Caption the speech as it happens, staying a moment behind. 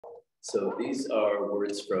So these are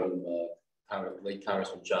words from late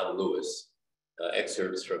Congressman John Lewis,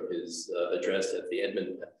 excerpts from his address at the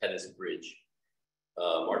Edmund Pettus Bridge,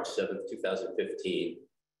 March 7th, 2015,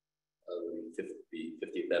 the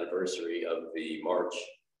 50th anniversary of the march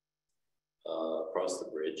across the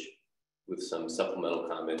bridge, with some supplemental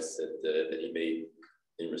comments that he made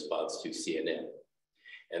in response to CNN.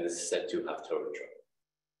 And this is set to Haftarah.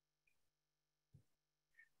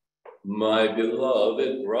 My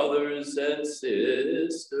beloved brothers and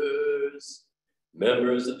sisters,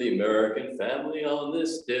 members of the American family on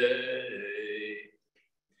this day,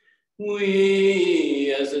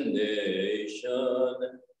 we as a nation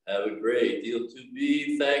have a great deal to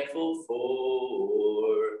be thankful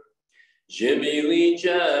for. Jimmy Lee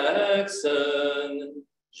Jackson,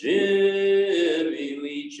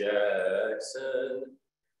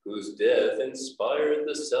 whose death inspired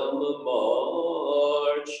the Selma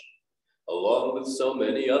March, along with so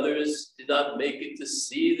many others, did not make it to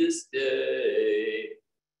see this day.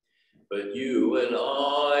 But you and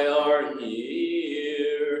I are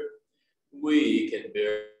here. We can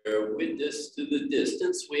bear witness to the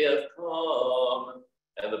distance we have come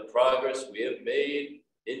and the progress we have made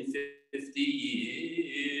in 50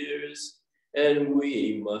 years. And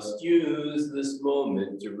we must use this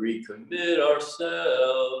moment to recommit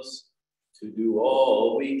ourselves to do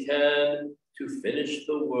all we can to finish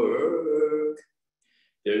the work.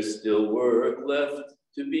 There's still work left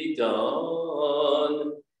to be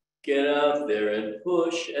done. Get out there and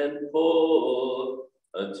push and pull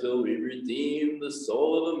until we redeem the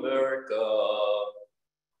soul of America.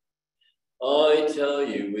 I tell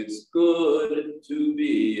you, it's good to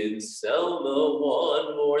be in Selma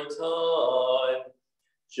one more time,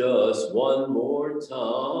 just one more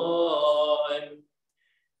time.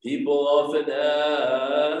 People often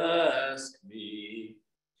ask me,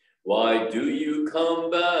 why do you come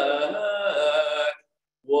back?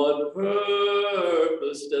 What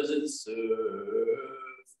purpose does it serve?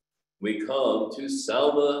 We come to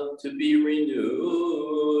Selma to be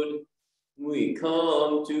renewed. We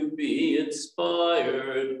come to be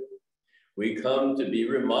inspired. We come to be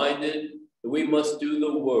reminded that we must do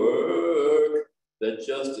the work that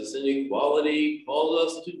justice and equality call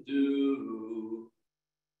us to do.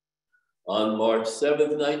 On March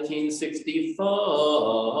 7th, 1965,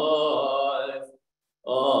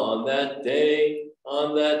 on that day,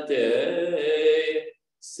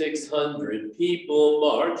 600 people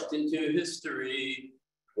marched into history,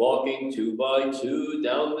 walking 2 by 2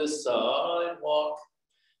 down the sidewalk,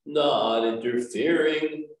 not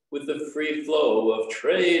interfering with the free flow of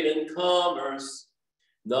trade and commerce,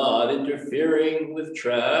 not interfering with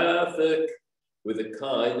traffic, with a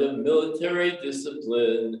kind of military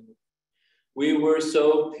discipline. We were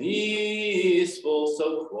so peaceful,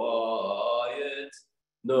 so quiet,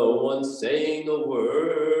 no one saying a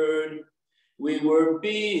word. We were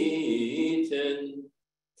beaten,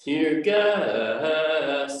 tear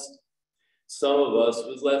gassed. Some of us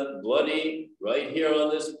was left bloody right here on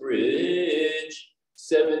this bridge.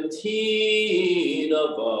 17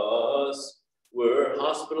 of us were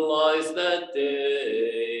hospitalized that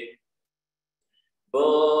day.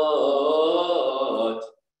 But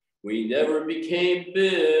we never became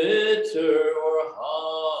bitter or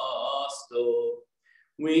hostile.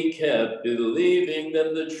 We kept believing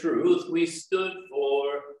that the truth we stood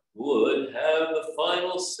for would have the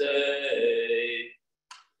final say.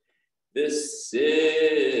 This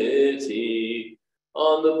city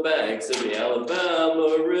on the banks of the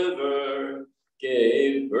Alabama River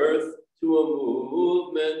gave birth to a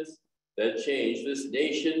movement that changed this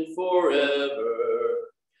nation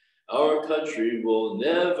forever. Our country will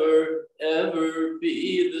never, ever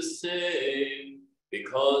be the same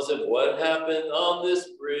because of what happened on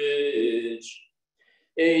this bridge.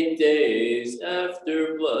 8 days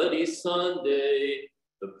after Bloody Sunday,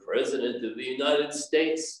 the President of the United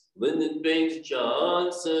States, Lyndon Baines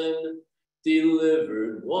Johnson,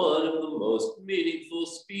 delivered one of the most meaningful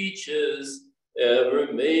speeches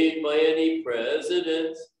ever made by any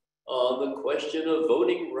president on the question of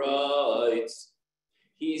voting rights.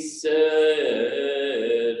 He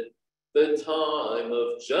said, "The time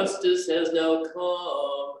of justice has now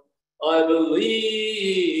come. I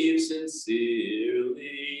believe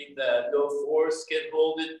sincerely that no force can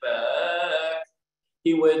hold it back."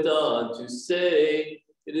 He went on to say,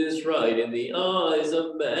 "It is right in the eyes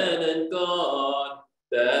of man and God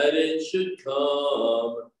that it should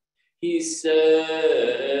come." He said,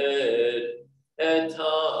 "At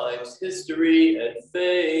times, history and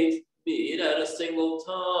fate meet at a single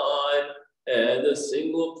time and a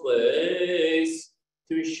single place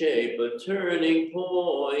to shape a turning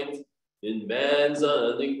point in man's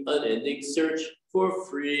unending search for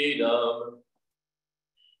freedom.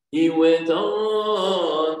 He went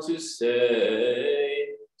on to say,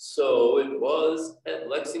 so it was at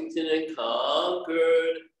Lexington and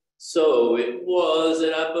Concord, so it was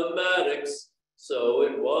at Appomattox, so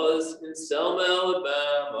it was in Selma,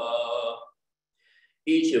 Alabama.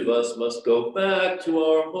 Each of us must go back to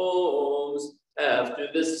our homes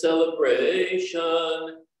after this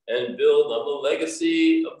celebration and build on the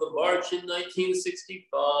legacy of the march in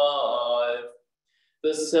 1965.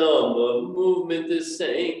 The Selma movement is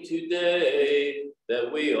saying today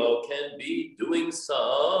that we all can be doing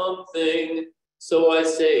something. So I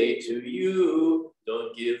say to you,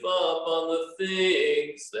 don't give up on the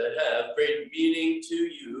things that have great meaning to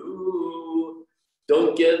you.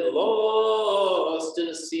 Don't get lost in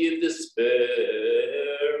a sea of despair.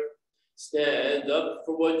 Stand up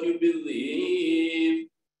for what you believe,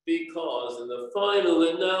 because in the final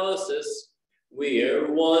analysis, we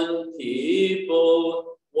are one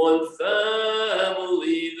people, one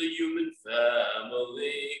family, the human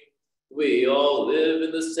family. We all live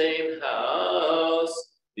in the same house,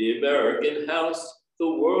 the American house, the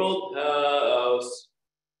world house.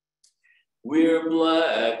 We're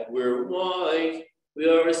black, we're white, we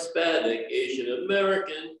are Hispanic, Asian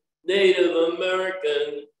American, Native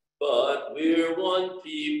American, but we're one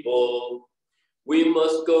people. We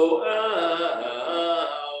must go out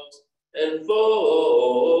and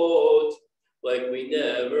vote like we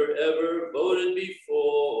never ever voted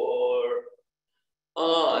before.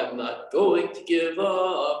 I'm not going to give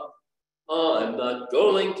up. I'm not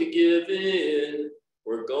going to give in.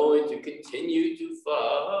 We're going to continue to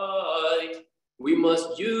fight. We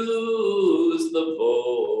must use the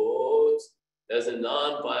vote as a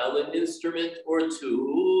nonviolent instrument or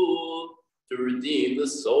tool to redeem the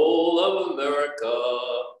soul of America.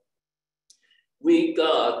 We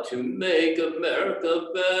got to make America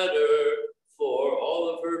better for all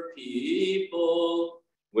of her people,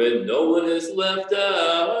 when no one is left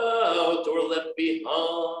out or left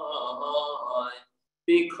behind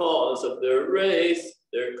because of their race,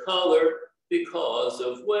 their color, because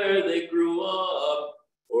of where they grew up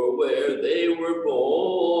or where they were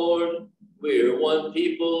born. We're one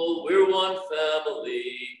people, we're one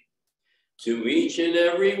family. To each and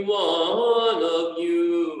every one of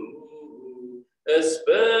you,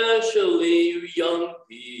 especially you young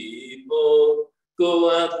people, go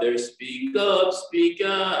out there, speak up, speak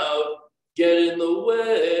out, get in the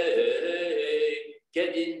way,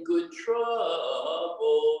 get in good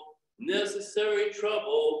trouble, necessary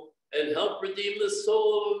trouble, and help redeem the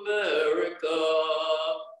soul of America.